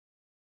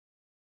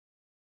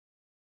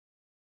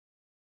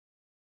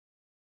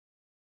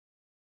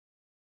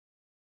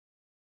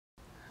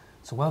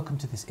So welcome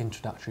to this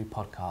introductory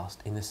podcast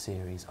in the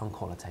series on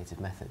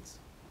qualitative methods.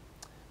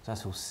 So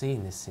as we'll see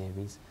in this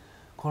series,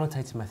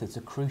 qualitative methods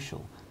are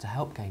crucial to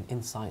help gain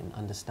insight and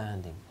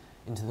understanding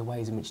into the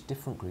ways in which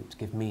different groups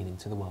give meaning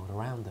to the world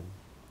around them.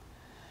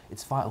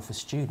 It's vital for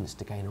students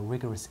to gain a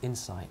rigorous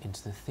insight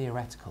into the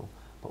theoretical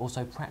but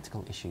also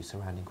practical issues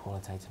surrounding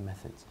qualitative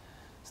methods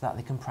so that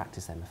they can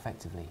practice them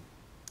effectively.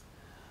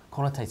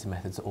 Qualitative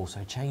methods are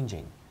also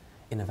changing.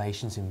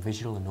 Innovations in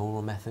visual and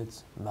oral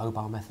methods,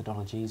 mobile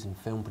methodologies and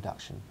film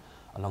production,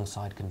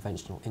 alongside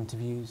conventional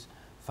interviews,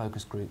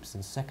 focus groups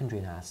and secondary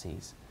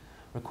analyses,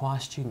 require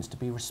students to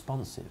be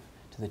responsive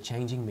to the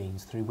changing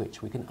means through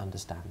which we can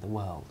understand the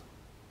world.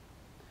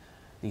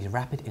 These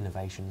rapid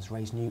innovations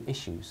raise new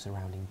issues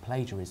surrounding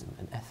plagiarism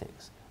and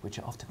ethics, which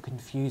are often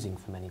confusing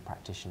for many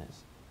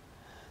practitioners.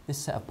 This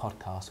set of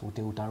podcasts will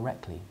deal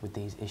directly with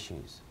these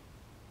issues.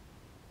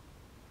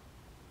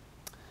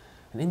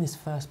 And in this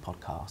first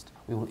podcast,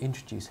 we will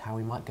introduce how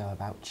we might go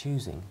about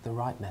choosing the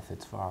right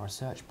methods for our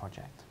research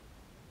project.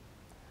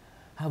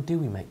 How do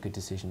we make good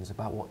decisions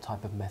about what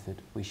type of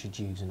method we should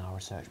use in our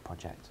research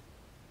project?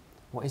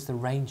 What is the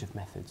range of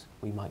methods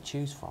we might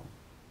choose from?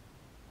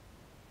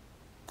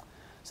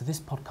 So this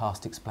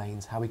podcast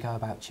explains how we go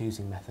about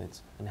choosing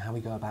methods and how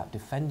we go about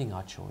defending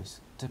our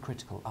choice to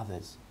critical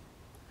others.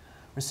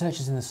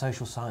 Researchers in the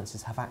social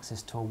sciences have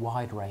access to a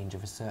wide range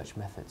of research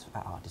methods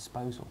at our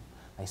disposal.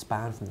 They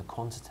span from the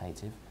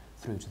quantitative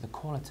through to the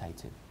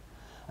qualitative,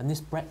 and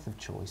this breadth of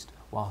choice,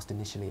 whilst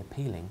initially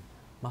appealing,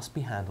 must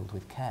be handled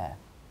with care.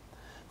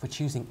 For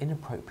choosing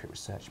inappropriate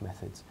research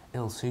methods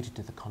ill-suited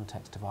to the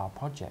context of our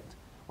project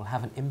will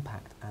have an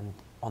impact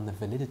on the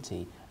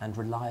validity and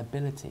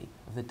reliability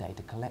of the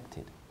data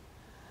collected.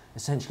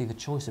 Essentially, the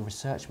choice of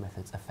research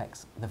methods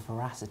affects the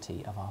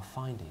veracity of our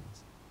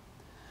findings.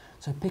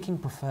 So picking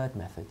preferred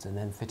methods and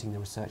then fitting the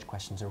research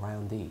questions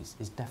around these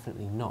is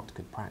definitely not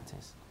good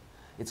practice.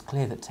 It's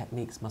clear that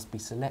techniques must be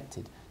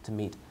selected to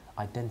meet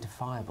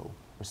identifiable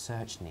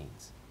research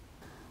needs.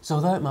 So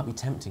although it might be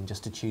tempting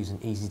just to choose an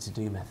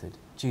easy-to-do method,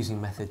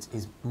 choosing methods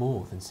is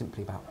more than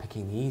simply about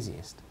picking the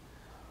easiest.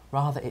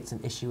 Rather, it's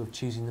an issue of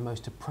choosing the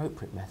most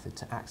appropriate method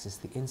to access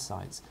the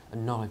insights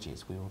and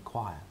knowledges we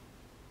require.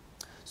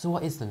 So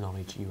what is the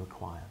knowledge you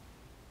require?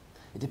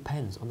 It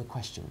depends on the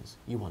questions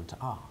you want to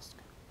ask.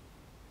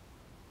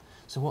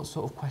 So what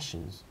sort of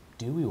questions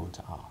do we want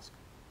to ask?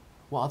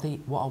 What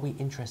are we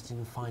interested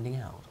in finding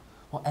out?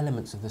 What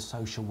elements of the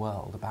social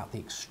world about the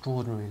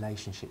extraordinary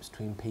relationships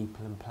between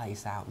people and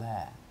place out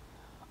there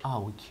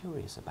are we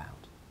curious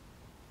about?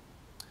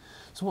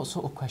 So what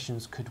sort of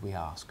questions could we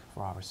ask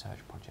for our research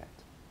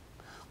project?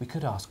 We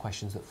could ask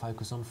questions that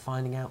focus on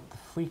finding out the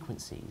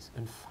frequencies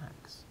and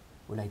facts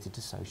related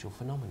to social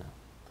phenomena.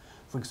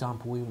 For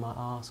example, we might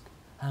ask,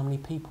 how many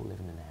people live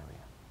in an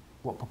area?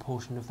 What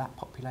proportion of that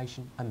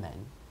population are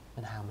men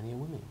and how many are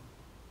women?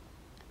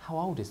 How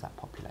old is that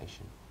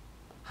population?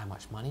 How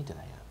much money do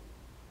they earn?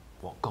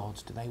 What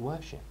gods do they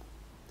worship?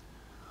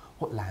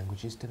 What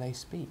languages do they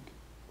speak?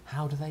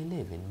 How do they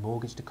live, in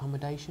mortgaged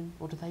accommodation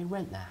or do they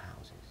rent their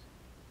houses?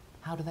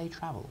 How do they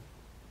travel?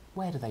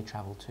 Where do they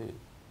travel to?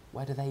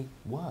 Where do they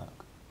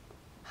work?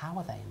 How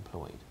are they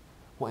employed?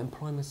 What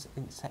employment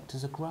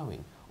sectors are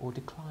growing or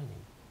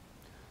declining?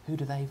 Who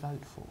do they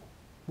vote for?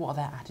 What are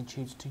their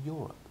attitudes to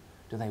Europe?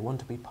 Do they want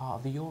to be part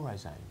of the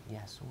Eurozone,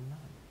 yes or no?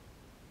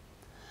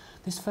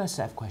 This first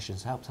set of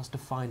questions helps us to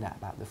find out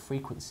about the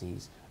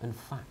frequencies and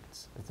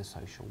facts of the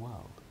social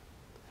world.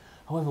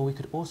 However, we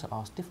could also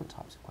ask different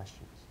types of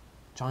questions,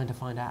 trying to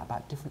find out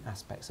about different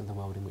aspects of the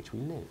world in which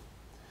we live.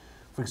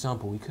 For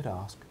example, we could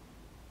ask,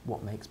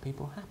 what makes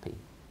people happy?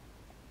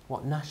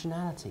 What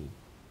nationality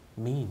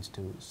means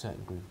to a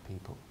certain group of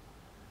people?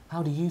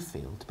 How do you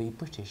feel to be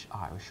British,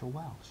 Irish or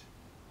Welsh?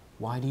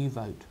 Why do you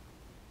vote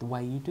the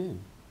way you do?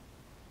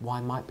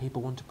 Why might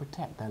people want to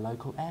protect their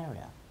local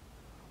area?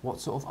 What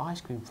sort of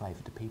ice cream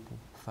flavour do people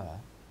prefer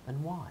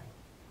and why?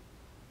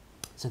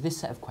 So this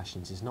set of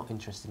questions is not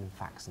interested in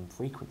facts and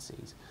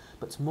frequencies,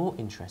 but it's more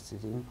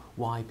interested in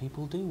why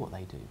people do what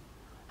they do,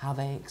 how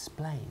they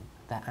explain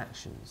their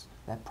actions,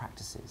 their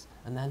practices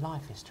and their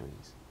life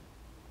histories.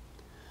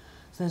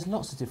 So there's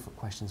lots of different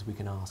questions we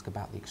can ask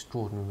about the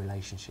extraordinary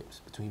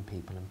relationships between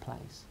people and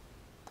place.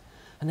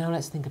 And now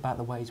let's think about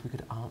the ways we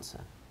could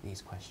answer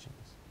these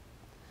questions.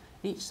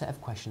 Each set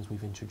of questions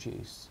we've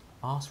introduced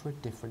ask for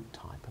a different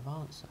type of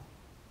answer.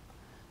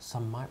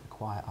 Some might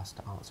require us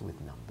to answer with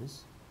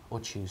numbers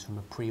or choose from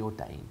a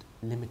preordained,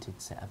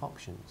 limited set of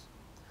options.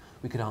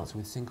 We could answer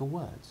with single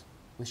words,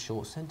 with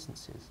short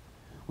sentences.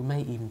 We may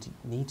even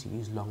need to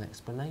use long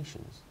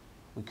explanations.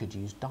 We could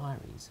use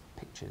diaries,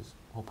 pictures,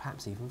 or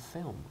perhaps even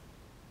film.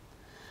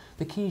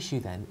 The key issue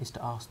then is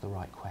to ask the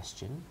right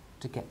question,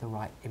 to get the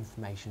right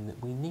information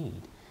that we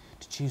need,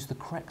 to choose the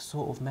correct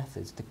sort of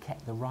methods to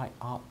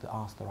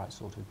ask the right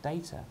sort of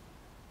data,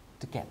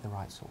 to get the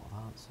right sort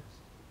of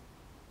answers.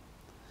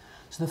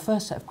 So the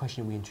first set of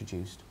questions we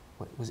introduced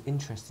was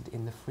interested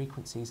in the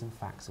frequencies and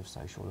facts of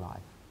social life.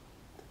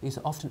 These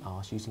are often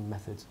asked using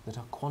methods that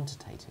are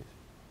quantitative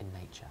in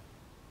nature.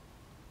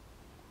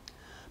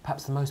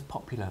 Perhaps the most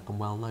popular and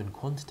well-known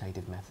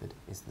quantitative method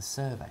is the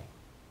survey.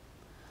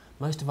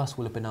 Most of us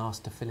will have been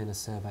asked to fill in a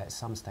survey at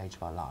some stage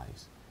of our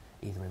lives,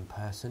 either in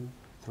person,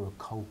 through a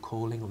cold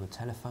calling on the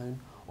telephone,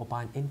 or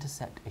by an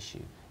intercept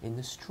issue in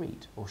the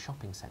street or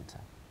shopping centre.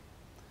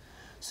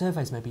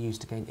 Surveys may be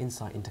used to gain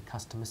insight into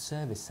customer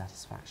service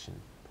satisfaction,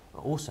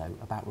 but also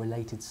about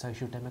related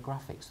social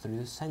demographics through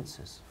the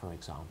census, for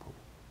example.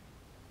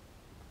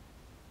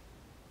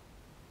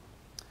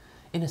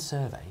 In a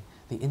survey,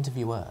 the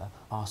interviewer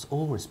asks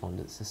all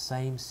respondents the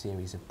same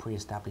series of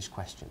pre-established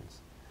questions.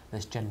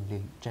 There's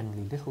generally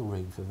little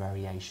room for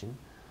variation,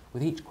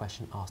 with each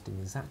question asked in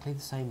exactly the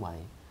same way,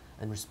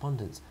 and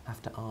respondents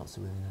have to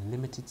answer within a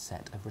limited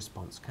set of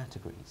response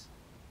categories.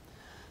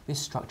 This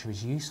structure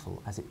is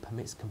useful as it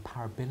permits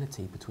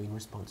comparability between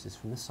responses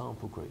from the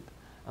sample group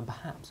and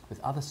perhaps with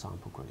other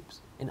sample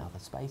groups in other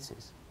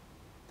spaces.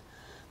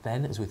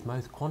 Then, as with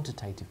most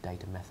quantitative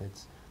data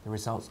methods, the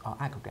results are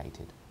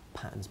aggregated,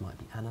 patterns might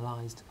be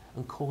analysed,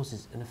 and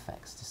causes and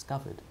effects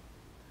discovered.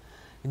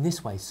 In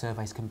this way,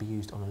 surveys can be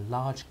used on a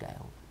large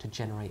scale to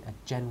generate a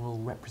general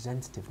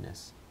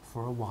representativeness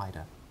for a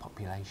wider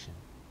population.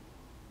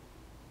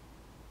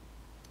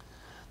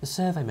 The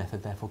survey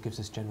method therefore gives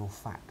us general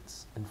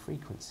facts and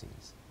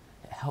frequencies.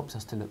 It helps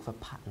us to look for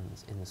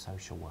patterns in the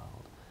social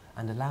world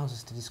and allows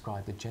us to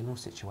describe the general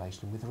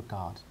situation with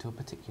regard to a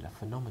particular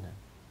phenomenon.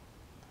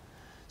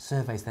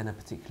 Surveys then are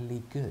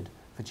particularly good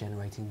for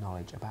generating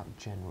knowledge about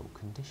general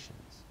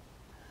conditions.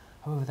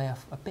 However, they are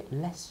a bit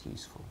less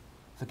useful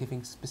for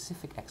giving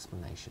specific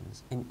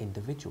explanations in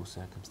individual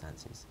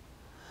circumstances.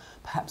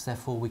 Perhaps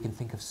therefore we can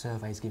think of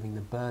surveys giving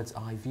the bird's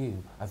eye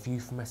view, a view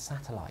from a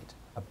satellite,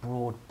 a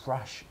broad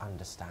brush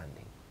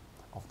understanding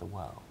of the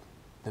world,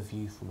 the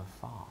view from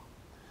afar.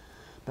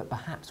 But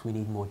perhaps we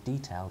need more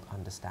detailed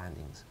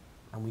understandings,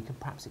 and we can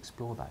perhaps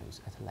explore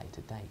those at a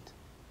later date.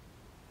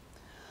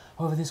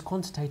 However, this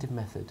quantitative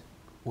method,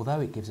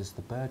 although it gives us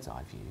the bird's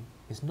eye view,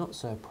 is not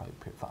so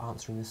appropriate for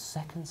answering the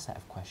second set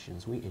of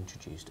questions we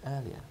introduced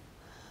earlier.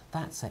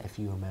 That set, if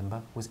you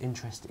remember, was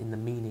interested in the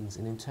meanings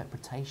and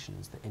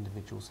interpretations that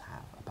individuals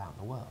have about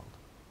the world.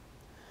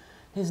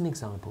 Here's an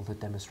example to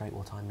demonstrate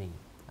what I mean,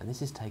 and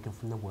this is taken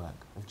from the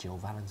work of Jill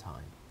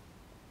Valentine.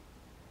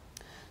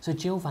 So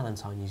Jill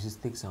Valentine uses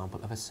the example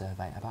of a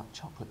survey about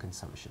chocolate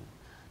consumption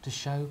to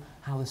show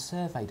how the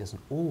survey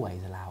doesn't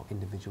always allow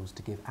individuals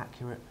to give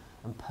accurate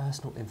and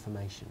personal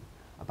information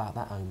about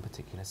their own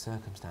particular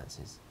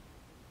circumstances.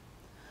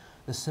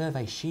 The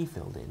survey she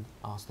filled in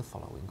asked the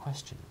following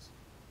questions.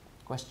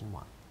 Question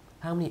 1.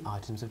 How many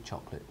items of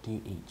chocolate do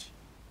you eat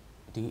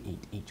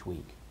each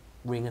week?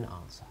 Ring and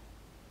answer.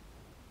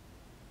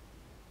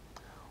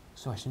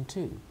 Question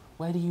 2.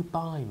 Where do you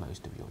buy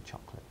most of your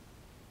chocolate?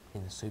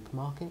 In the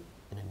supermarket,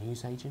 in a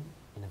newsagent,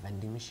 in a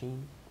vending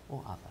machine,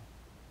 or other?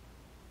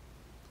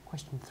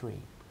 Question 3.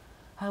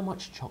 How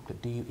much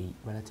chocolate do you eat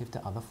relative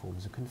to other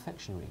forms of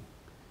confectionery?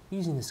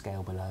 Using the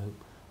scale below,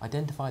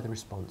 identify the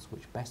response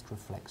which best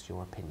reflects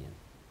your opinion.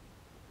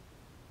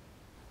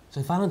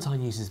 So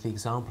Valentine uses the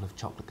example of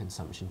chocolate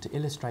consumption to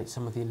illustrate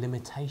some of the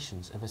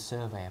limitations of a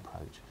survey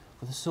approach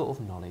for the sort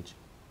of knowledge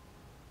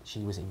she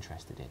was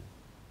interested in.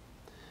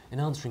 In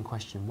answering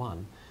question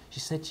 1,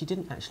 she said she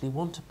didn't actually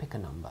want to pick a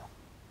number,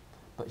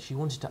 but she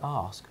wanted to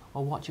ask,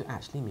 well, what do you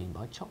actually mean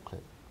by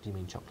chocolate? Do you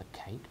mean chocolate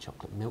cake,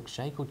 chocolate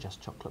milkshake, or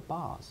just chocolate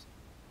bars?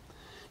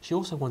 She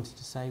also wanted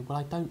to say, well,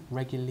 I don't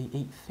regularly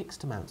eat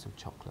fixed amounts of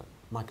chocolate.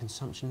 My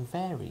consumption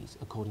varies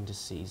according to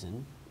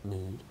season,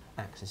 mood,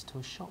 access to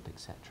a shop,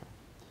 etc.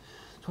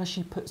 So as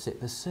she puts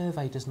it, the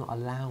survey does not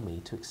allow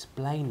me to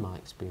explain my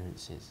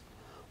experiences,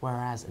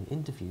 whereas an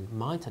interview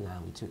might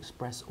allow me to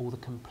express all the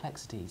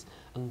complexities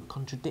and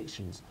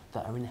contradictions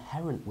that are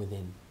inherent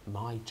within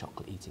my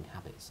chocolate eating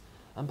habits,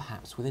 and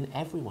perhaps within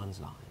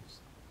everyone's lives.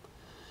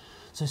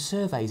 So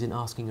surveys, in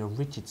asking a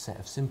rigid set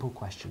of simple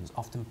questions,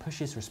 often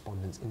pushes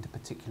respondents into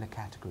particular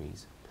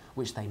categories,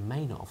 which they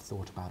may not have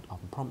thought about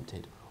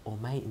unprompted, or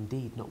may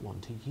indeed not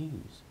want to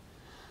use.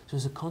 So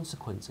as a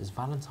consequence, as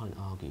Valentine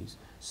argues,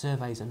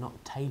 surveys are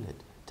not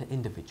tailored to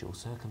individual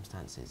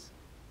circumstances.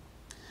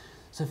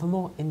 So for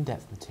more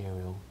in-depth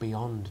material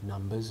beyond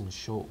numbers and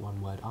short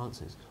one-word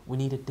answers, we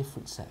need a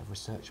different set of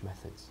research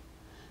methods.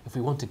 If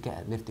we want to get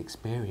at lived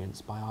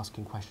experience by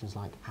asking questions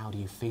like, how do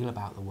you feel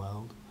about the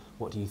world?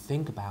 What do you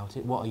think about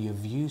it? What are your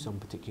views on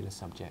particular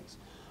subjects?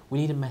 We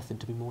need a method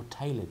to be more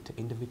tailored to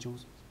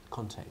individuals,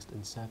 context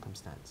and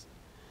circumstance.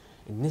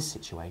 In this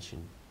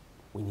situation,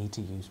 we need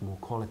to use more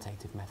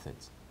qualitative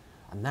methods,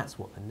 and that's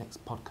what the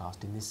next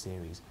podcast in this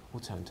series will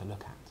turn to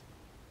look at.